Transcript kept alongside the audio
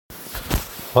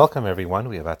Welcome, everyone.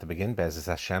 We are about to begin Be'ezus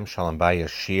Hashem Shalom Bayis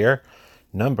Shir,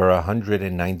 number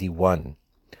 191.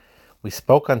 We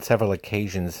spoke on several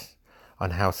occasions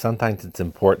on how sometimes it's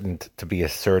important to be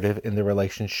assertive in the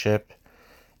relationship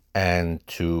and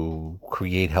to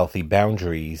create healthy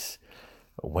boundaries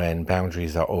when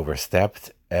boundaries are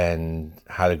overstepped and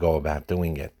how to go about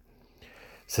doing it.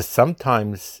 So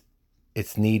sometimes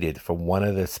it's needed for one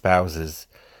of the spouses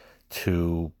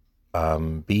to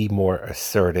be more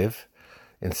assertive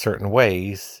in certain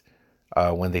ways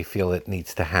when they feel it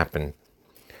needs to happen,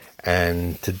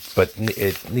 but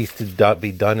it needs to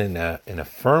be done in a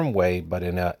firm way, but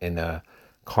in a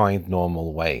kind,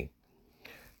 normal way.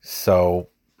 So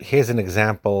here's an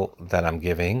example that I'm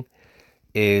giving: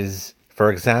 is,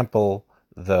 for example,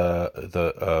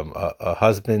 a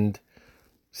husband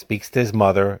speaks to his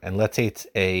mother, and let's say it's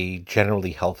a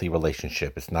generally healthy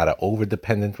relationship. It's not an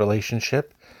over-dependent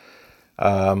relationship,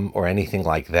 or anything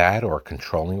like that, or a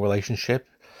controlling relationship.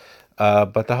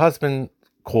 But the husband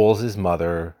calls his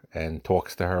mother and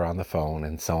talks to her on the phone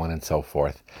and so on and so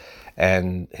forth.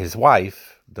 And his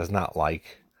wife does not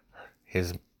like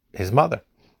his mother,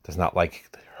 does not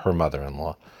like her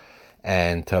mother-in-law.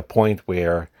 And to a point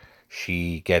where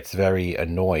she gets very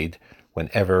annoyed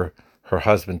whenever her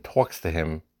husband talks to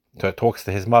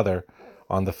his mother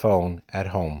on the phone at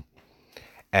home.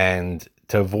 And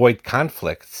to avoid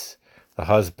conflicts, the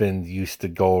husband used to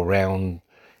go around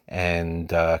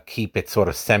and keep it sort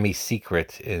of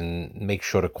semi-secret and make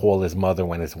sure to call his mother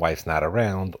when his wife's not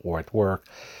around or at work.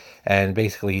 And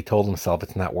basically he told himself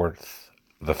it's not worth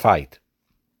the fight.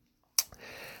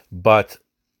 But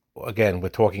again, we're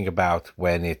talking about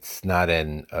when it's not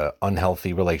an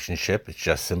unhealthy relationship. It's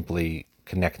just simply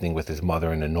connecting with his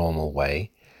mother in a normal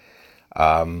way.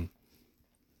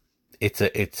 It's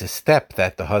a step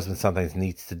that the husband sometimes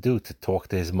needs to do, to talk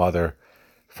to his mother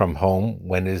from home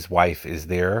when his wife is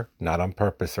there, not on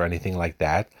purpose or anything like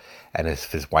that. And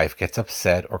if his wife gets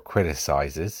upset or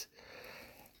criticizes,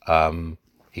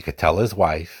 he could tell his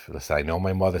wife, listen, I know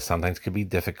my mother sometimes could be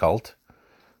difficult,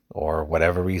 or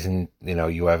whatever reason,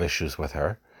 you have issues with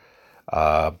her.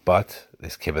 But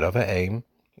this kibbut of a aim,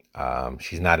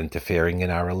 she's not interfering in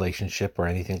our relationship or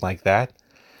anything like that.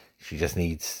 She just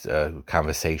needs a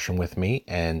conversation with me,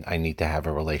 and I need to have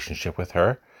a relationship with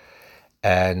her.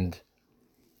 And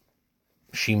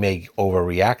she may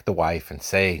overreact, the wife, and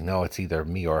say, no, it's either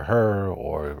me or her,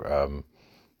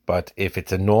 but if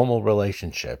it's a normal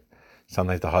relationship,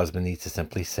 sometimes the husband needs to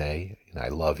simply say, I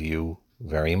love you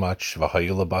very much. I'm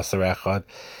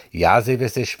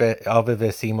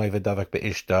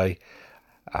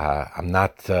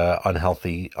not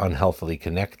unhealthily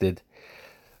connected,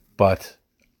 but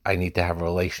I need to have a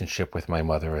relationship with my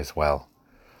mother as well.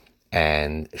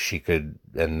 And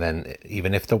then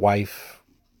even if the wife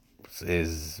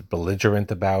is belligerent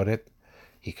about it,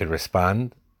 he could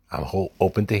respond, I'm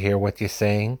open to hear what you're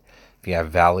saying. If you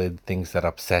have valid things that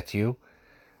upset you,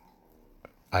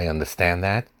 I understand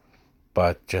that.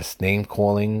 But just name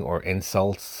calling or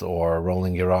insults or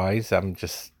rolling your eyes, I'm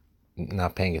just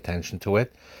not paying attention to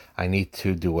it. I need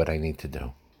to do what I need to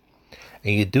do.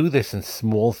 And you do this in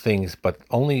small things, but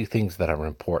only things that are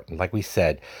important. Like we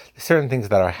said, there's certain things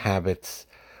that are habits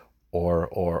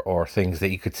or things that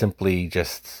you could simply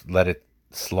just let it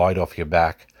slide off your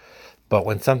back. But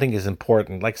when something is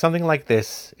important, like something like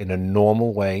this, in a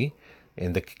normal way,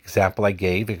 in the example I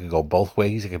gave, it could go both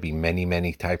ways. It could be many,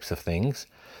 many types of things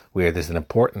where there's an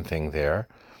important thing there,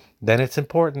 then it's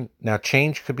important. Now,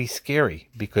 change could be scary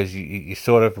because you're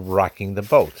sort of rocking the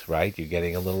boat, right? You're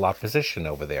getting a little opposition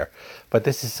over there. But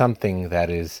this is something that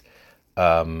is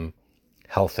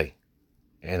healthy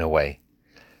in a way.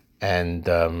 And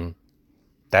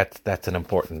that's an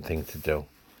important thing to do.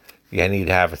 You need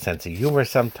to have a sense of humor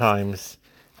sometimes,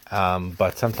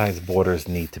 but sometimes borders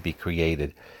need to be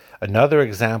created. Another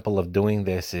example of doing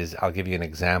this is, I'll give you an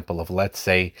example of, let's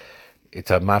say, it's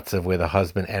a matzav where the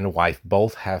husband and wife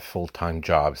both have full-time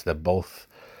jobs. They both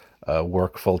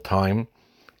work full-time,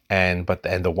 and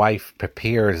the wife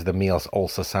prepares the meals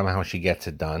also. Somehow she gets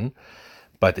it done,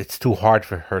 but it's too hard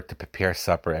for her to prepare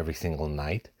supper every single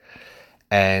night,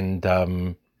 and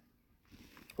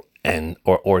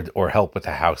or help with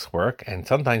the housework. And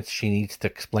sometimes she needs to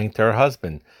explain to her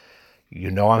husband,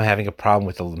 I'm having a problem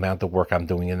with the amount of work I'm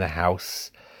doing in the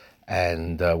house,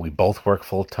 and we both work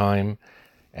full-time,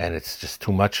 and it's just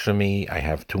too much for me. I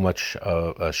have too much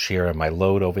a share of my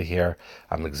load over here.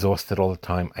 I'm exhausted all the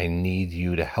time. I need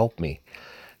you to help me.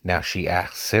 Now she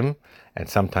asks him, and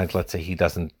sometimes, let's say he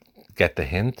doesn't get the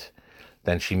hint,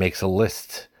 then she makes a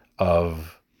list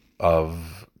of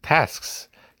tasks.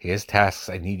 Here's tasks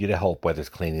I need you to help, whether it's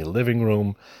cleaning the living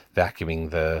room, vacuuming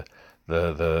the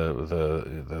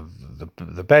the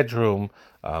bedroom,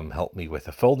 help me with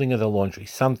the folding of the laundry,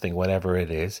 something, whatever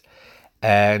it is.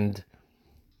 And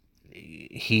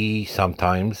he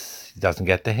sometimes doesn't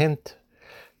get the hint.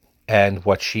 And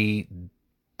what she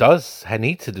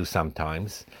needs to do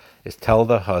sometimes is tell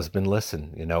the husband,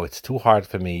 listen, it's too hard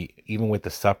for me. Even with the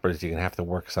suppers, you're going to have to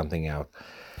work something out.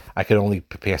 I can only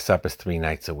prepare suppers 3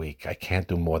 nights a week. I can't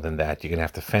do more than that. You're going to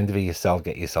have to fend for yourself,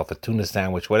 get yourself a tuna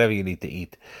sandwich, whatever you need to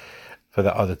eat for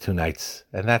the other 2 nights.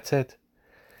 And that's it.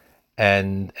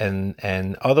 And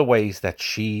other ways that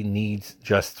she needs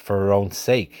just for her own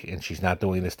sake. And she's not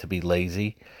doing this to be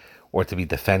lazy or to be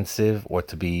defensive or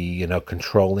to be,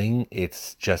 controlling.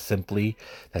 It's just simply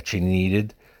that she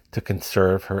needed to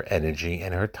conserve her energy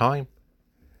and her time.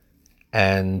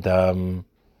 And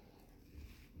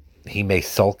he may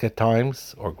sulk at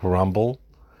times or grumble,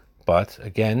 but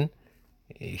again,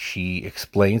 she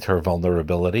explains her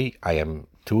vulnerability. I am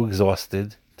too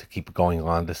exhausted to keep going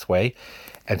on this way.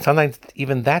 And sometimes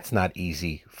even that's not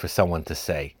easy for someone to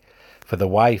say. For the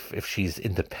wife, if she's an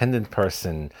independent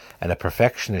person and a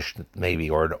perfectionist maybe,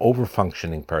 or an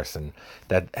over-functioning person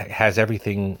that has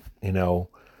everything,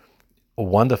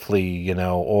 wonderfully,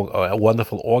 a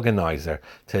wonderful organizer,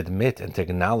 to admit and to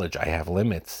acknowledge, I have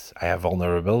limits, I have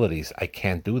vulnerabilities, I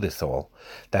can't do this all.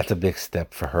 That's a big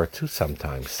step for her too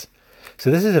sometimes.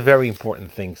 So this is a very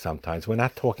important thing sometimes. We're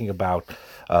not talking about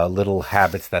little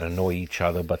habits that annoy each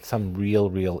other, but some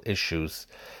real issues.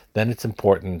 Then it's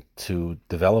important to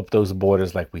develop those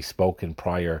borders like we spoke in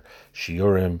prior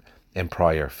shiurim and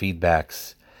prior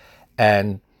feedbacks.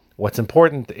 And what's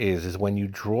important is when you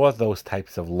draw those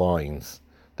types of lines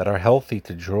that are healthy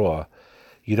to draw,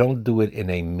 you don't do it in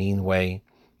a mean way.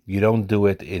 You don't do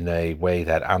it in a way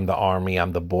that I'm the army,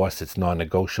 I'm the boss, it's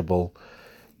non-negotiable.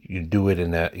 You do it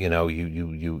in a,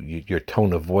 your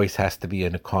tone of voice has to be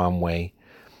in a calm way.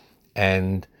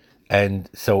 And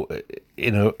so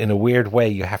in a weird way,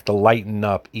 you have to lighten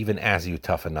up even as you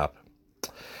toughen up.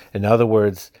 In other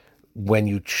words, when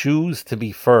you choose to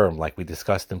be firm, like we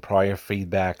discussed in prior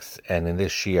feedbacks and in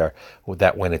this year,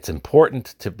 that when it's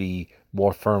important to be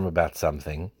more firm about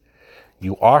something,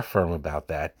 you are firm about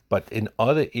that. But in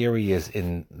other areas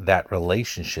in that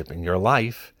relationship in your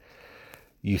life,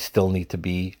 you still need to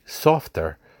be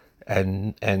softer.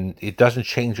 And it doesn't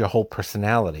change your whole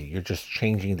personality. You're just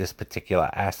changing this particular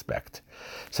aspect.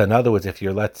 So in other words, if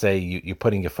you're, let's say, you're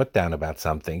putting your foot down about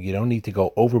something, you don't need to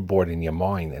go overboard in your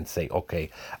mind and say, okay,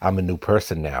 I'm a new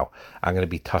person now. I'm going to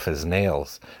be tough as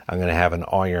nails. I'm going to have an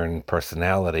iron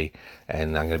personality,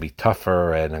 and I'm going to be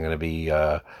tougher, and I'm going to be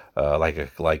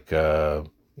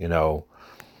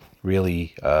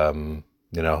really,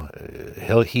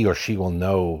 he or she will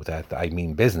know that I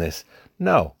mean business.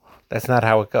 No. That's not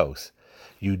how it goes.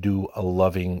 You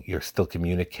still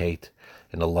communicate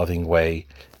in a loving way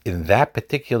in that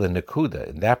particular nakuda,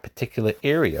 in that particular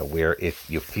area where if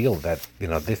you feel that,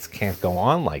 this can't go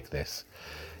on like this,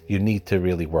 you need to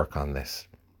really work on this.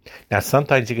 Now,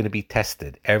 sometimes you're going to be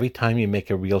tested. Every time you make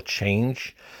a real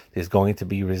change, there's going to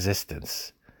be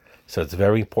resistance. So it's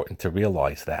very important to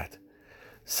realize that.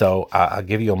 So I'll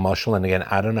give you a mushal, and again,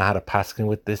 I don't know how to paskin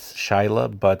with this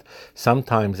shaila, but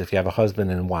sometimes if you have a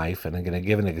husband and wife, and I'm going to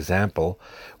give an example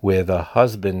where the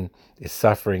husband is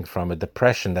suffering from a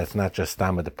depression that's not just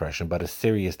stomach depression, but a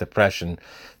serious depression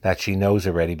that she knows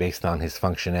already based on his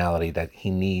functionality that he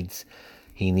needs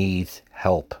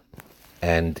help,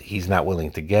 and he's not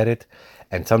willing to get it,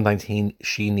 and sometimes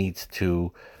she needs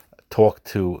to talk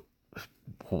to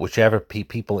whichever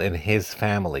people in his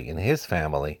family,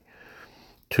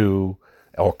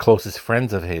 or closest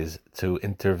friends of his, to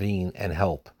intervene and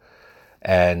help.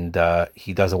 And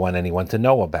he doesn't want anyone to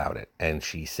know about it. And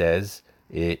she says,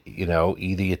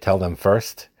 either you tell them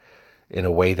first in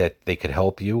a way that they could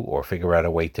help you or figure out a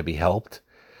way to be helped,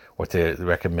 or to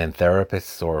recommend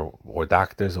therapists or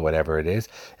doctors or whatever it is.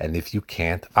 And if you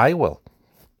can't, I will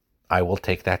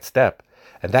take that step.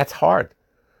 And that's hard.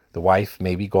 The wife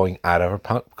may be going out of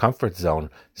her comfort zone,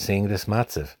 seeing this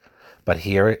matziv. But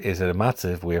here is a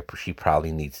matziv where she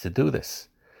probably needs to do this.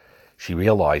 She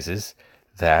realizes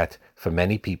that for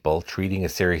many people, treating a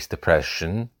serious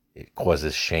depression, it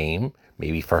causes shame,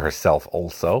 maybe for herself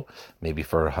also, maybe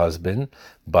for her husband,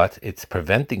 but it's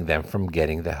preventing them from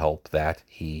getting the help that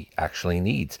he actually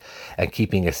needs. And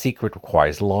keeping a secret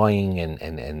requires lying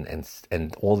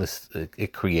and all this,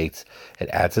 it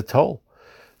adds a toll.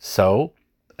 So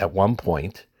at one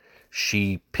point,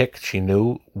 she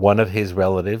knew one of his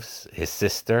relatives, his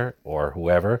sister or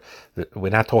whoever.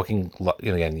 We're not talking,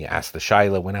 again, you ask the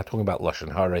shaila, we're not talking about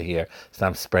lashon hara here. It's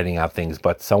not spreading out things,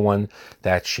 but someone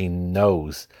that she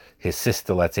knows, his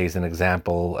sister, let's say, as an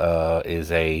example, is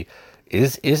a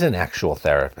is an actual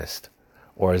therapist,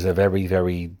 or is a very,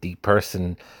 very deep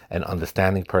person, an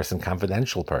understanding person,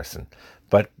 confidential person.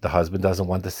 But the husband doesn't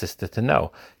want the sister to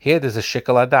know. Here, there's a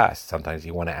shikal adas. Sometimes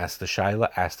you want to ask the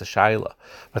shaila.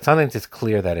 But sometimes it's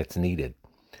clear that it's needed.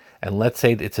 And let's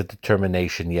say it's a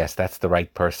determination, yes, that's the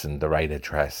right person, the right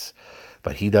address.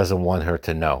 But he doesn't want her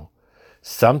to know.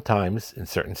 Sometimes, in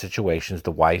certain situations,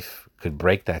 the wife could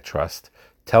break that trust,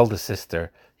 tell the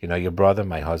sister, your brother,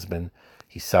 my husband,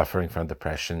 he's suffering from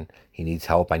depression. He needs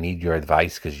help. I need your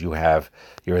advice because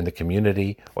you're in the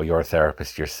community, or you're a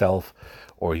therapist yourself,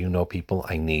 or you know people.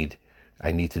 I need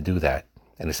to do that.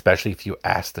 And especially if you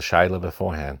ask the shaila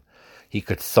beforehand. He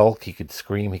could sulk, he could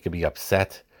scream, he could be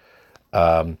upset.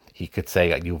 He could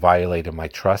say, you violated my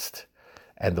trust.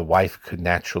 And the wife could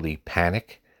naturally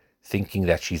panic, thinking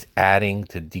that she's adding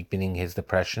to deepening his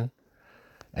depression.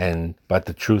 But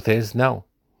the truth is, no.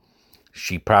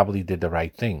 She probably did the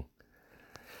right thing.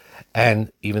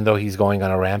 And even though he's going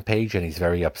on a rampage and he's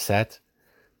very upset,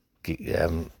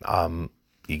 you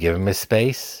give him his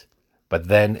space. But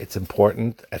then it's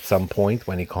important at some point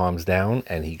when he calms down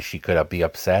and she could be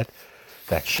upset,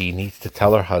 that she needs to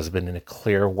tell her husband in a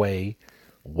clear way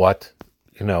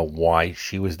why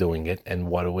she was doing it and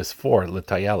what it was for,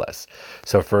 l'tayeles.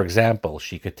 So, for example,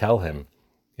 she could tell him,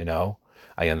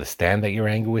 I understand that you're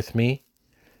angry with me,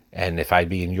 and if I'd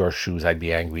be in your shoes, I'd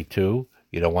be angry too.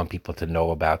 You don't want people to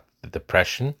know about the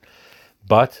depression,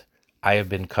 but I have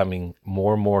been becoming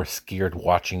more and more scared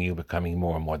watching you becoming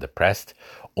more and more depressed.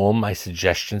 All my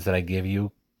suggestions that I give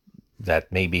you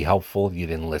that may be helpful, you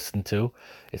didn't listen to.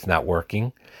 It's not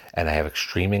working. And I have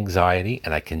extreme anxiety,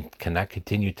 and I cannot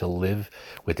continue to live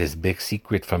with this big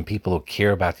secret from people who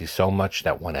care about you so much,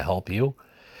 that want to help you.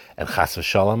 And chas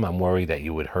v'shalom, I'm worried that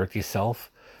you would hurt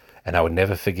yourself. And I would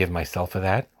never forgive myself for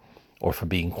that, or for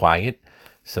being quiet.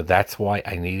 So that's why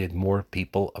I needed more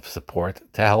people of support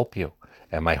to help you.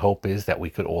 And my hope is that we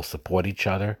could all support each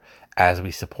other as we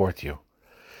support you.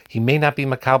 He may not be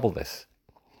makabel this.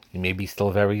 He may be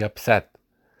still very upset.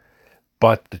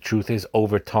 But the truth is,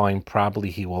 over time, probably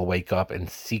he will wake up and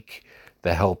seek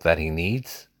the help that he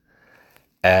needs.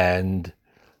 And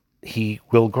he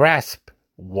will grasp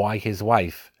why his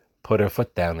wife put her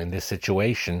foot down in this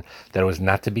situation, that it was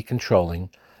not to be controlling.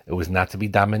 It was not to be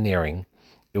domineering.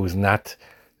 It was not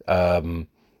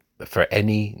for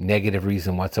any negative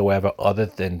reason whatsoever, other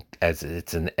than as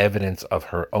it's an evidence of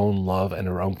her own love and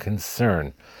her own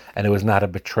concern. And it was not a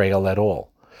betrayal at all.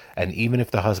 And even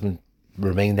if the husband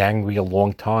remained angry a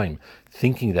long time,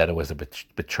 thinking that it was a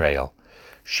betrayal,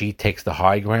 she takes the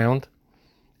high ground,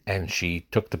 and she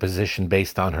took the position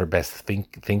based on her best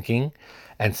thinking.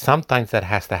 And sometimes that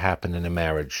has to happen in a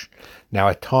marriage. Now,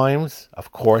 at times,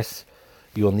 of course,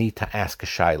 you'll need to ask a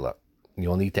shaila.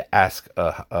 You'll need to ask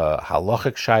a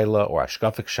halachic shaila or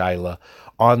ashkafic shaila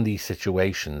on these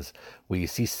situations where you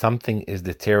see something is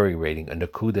deteriorating, a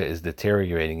nakuda is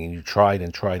deteriorating, and you tried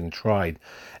and tried and tried,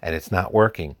 and it's not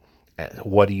working.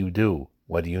 What do you do?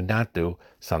 What do you not do?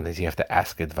 Sometimes you have to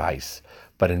ask advice.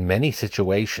 But in many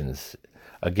situations,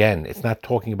 again, it's not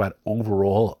talking about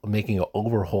overall making an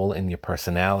overhaul in your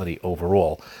personality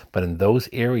overall, but in those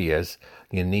areas,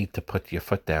 you need to put your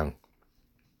foot down.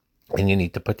 And you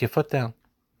need to put your foot down.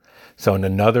 So in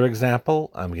another example,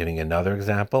 I'm getting another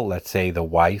example. Let's say the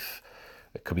wife,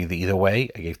 it could be either way.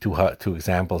 I gave two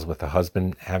examples with the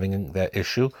husband having that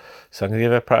issue. So I'm going to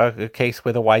give a case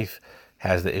where the wife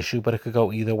has the issue, but it could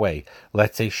go either way.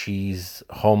 Let's say she's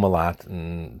home a lot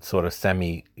and sort of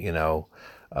semi,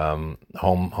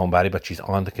 homebody, but she's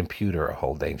on the computer a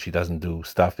whole day and she doesn't do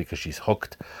stuff because she's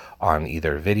hooked on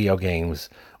either video games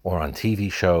or on TV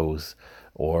shows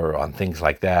or on things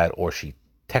like that, or she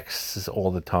texts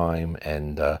all the time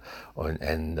and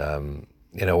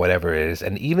whatever it is.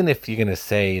 And even if you're going to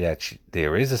say that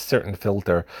there is a certain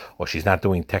filter, or she's not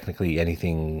doing technically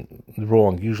anything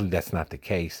wrong, usually that's not the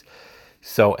case.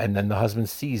 So, and then the husband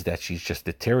sees that she's just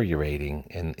deteriorating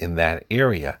in that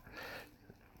area.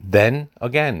 Then,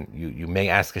 again, you may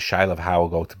ask a shaila of how we'll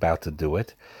go about to do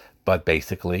it, but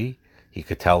basically, he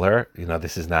could tell her,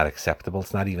 this is not acceptable.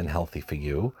 It's not even healthy for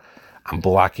you. I'm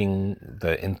blocking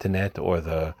the internet or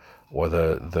the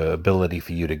ability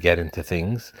for you to get into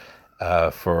things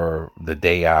for the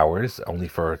day hours, only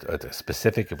for a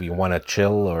specific, if you want to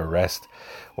chill or rest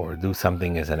or do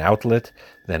something as an outlet,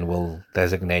 then we'll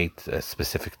designate a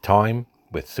specific time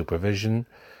with supervision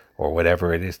or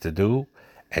whatever it is to do,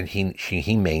 and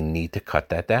he may need to cut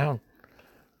that down.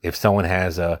 If someone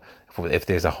has if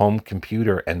there's a home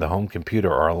computer and the home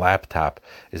computer or a laptop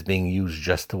is being used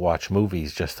just to watch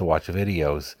movies, just to watch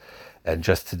videos, and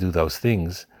just to do those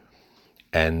things,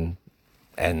 and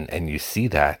you see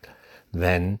that,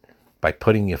 then by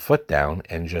putting your foot down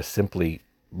and just simply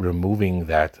removing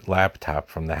that laptop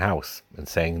from the house and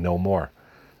saying no more.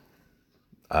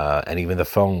 And even the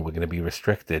phone, we're going to be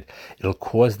restricted. It'll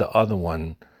cause the other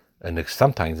one, and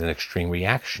sometimes an extreme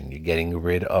reaction. You're getting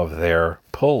rid of their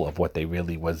pull of what they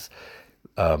really was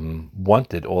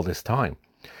wanted all this time.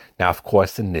 Now, of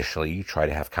course, initially you try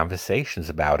to have conversations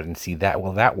about it and see that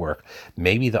will that work.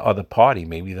 Maybe the other party,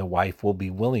 maybe the wife will be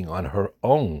willing on her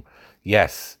own.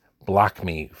 Yes, block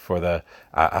me for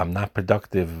I'm not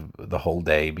productive the whole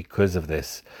day because of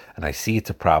this, and I see it's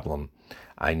a problem.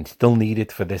 I still need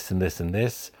it for this and this and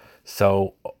this.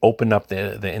 So open up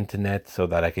the internet so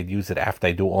that I could use it after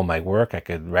I do all my work. I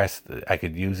could rest. I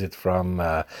could use it from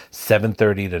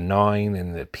 7:30 to 9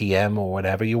 in the PM or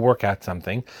whatever. You work out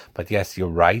something. But yes, you're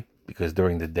right, because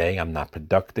during the day I'm not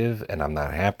productive and I'm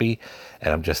not happy,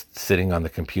 and I'm just sitting on the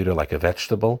computer like a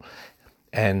vegetable.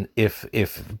 And if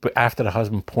after the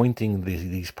husband pointing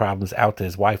these problems out to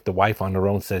his wife, the wife on her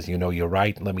own says, you're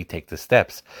right, let me take the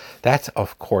steps. That's,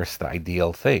 of course, the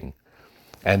ideal thing.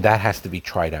 And that has to be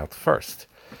tried out first,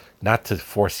 not to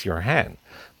force your hand,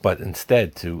 but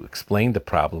instead to explain the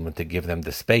problem and to give them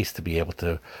the space to be able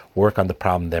to work on the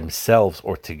problem themselves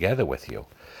or together with you.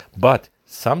 But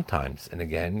sometimes, and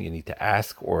again, you need to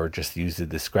ask or just use the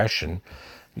discretion.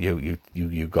 You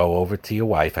go over to your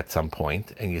wife at some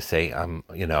point and you say,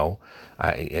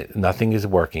 nothing is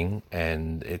working,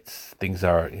 and things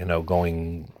are,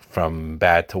 going from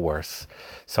bad to worse.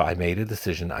 So I made a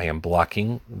decision. I am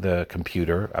blocking the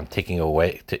computer. I'm taking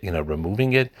away,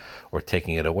 removing it or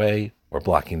taking it away, or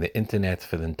blocking the internet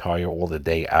for all the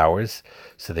day hours,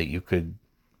 so that you could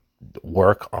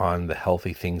work on the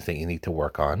healthy things that you need to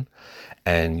work on.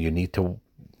 And you need to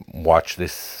watch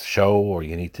this show, or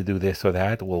you need to do this or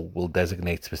that. We'll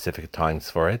designate specific times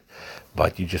for it,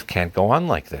 but you just can't go on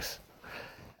like this.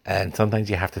 And sometimes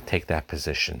you have to take that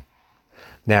position.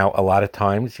 Now, a lot of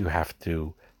times you have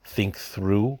to think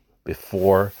through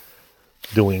before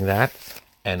doing that.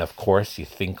 And of course, you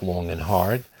think long and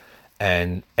hard.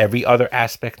 And every other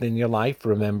aspect in your life,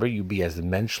 remember, you be as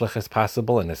menschlich as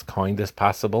possible and as kind as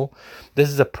possible. This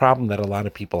is a problem that a lot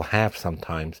of people have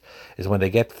sometimes, is when they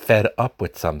get fed up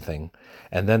with something,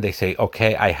 and then they say,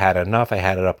 okay, I had enough, I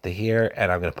had it up to here,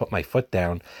 and I'm going to put my foot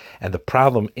down. And the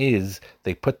problem is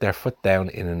they put their foot down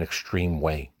in an extreme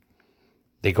way.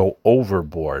 They go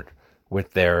overboard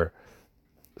with their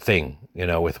thing,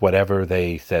 with whatever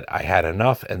they said, I had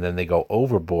enough, and then they go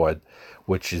overboard,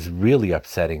 which is really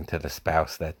upsetting to the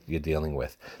spouse that you're dealing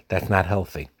with. That's not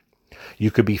healthy. You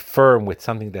could be firm with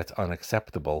something that's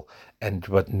unacceptable,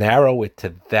 but narrow it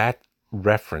to that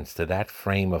reference, to that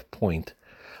frame of point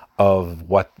of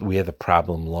where the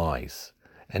problem lies,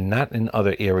 and not in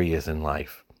other areas in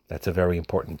life. That's a very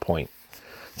important point.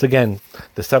 So again,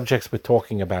 the subjects we're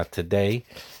talking about today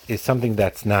is something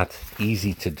that's not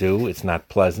easy to do. It's not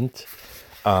pleasant,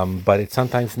 but it's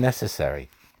sometimes necessary.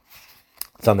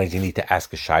 Sometimes you need to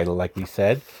ask a shaila, like we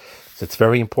said. So it's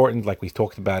very important, like we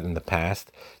talked about in the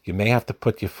past. You may have to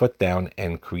put your foot down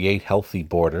and create healthy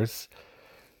borders.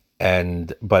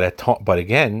 But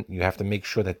again, you have to make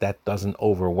sure that doesn't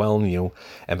overwhelm you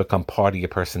and become part of your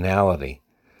personality,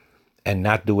 and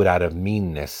not do it out of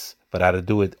meanness, but how to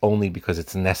do it only because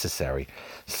it's necessary.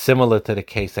 Similar to the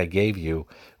case I gave you,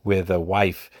 where the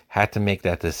wife had to make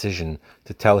that decision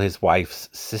to tell his wife's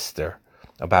sister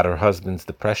about her husband's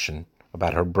depression,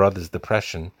 about her brother's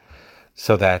depression,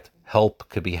 so that help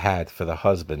could be had for the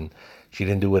husband. She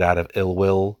didn't do it out of ill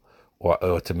will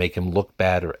or to make him look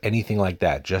bad or anything like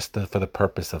that, just for the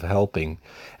purpose of helping.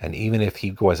 And even if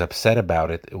he was upset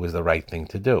about it, it was the right thing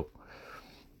to do.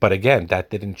 But again, that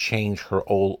didn't change her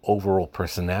overall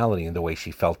personality and the way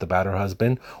she felt about her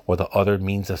husband, or the other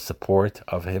means of support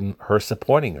of her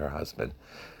supporting her husband.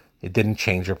 It didn't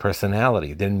change her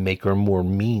personality. It didn't make her more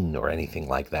mean or anything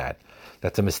like that.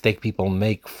 That's a mistake people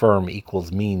make. Firm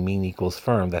equals mean, mean equals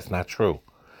firm. That's not true.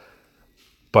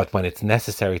 But when it's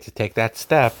necessary to take that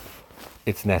step,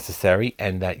 it's necessary,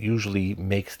 and that usually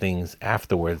makes things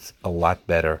afterwards a lot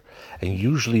better. And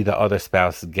usually the other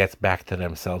spouse gets back to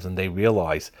themselves and they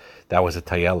realize that was a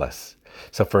tayeles.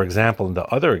 So for example, in the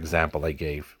other example I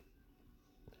gave,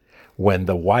 when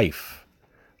the wife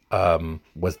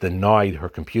was denied her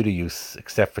computer use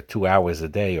except for 2 hours a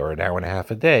day or an hour and a half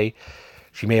a day,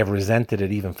 she may have resented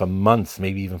it even for months,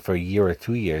 maybe even for a year or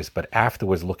 2 years. But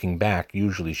afterwards, looking back,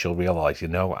 usually she'll realize,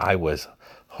 I was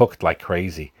hooked like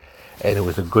crazy. And it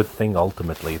was a good thing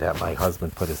ultimately that my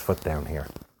husband put his foot down here.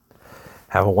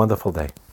 Have a wonderful day.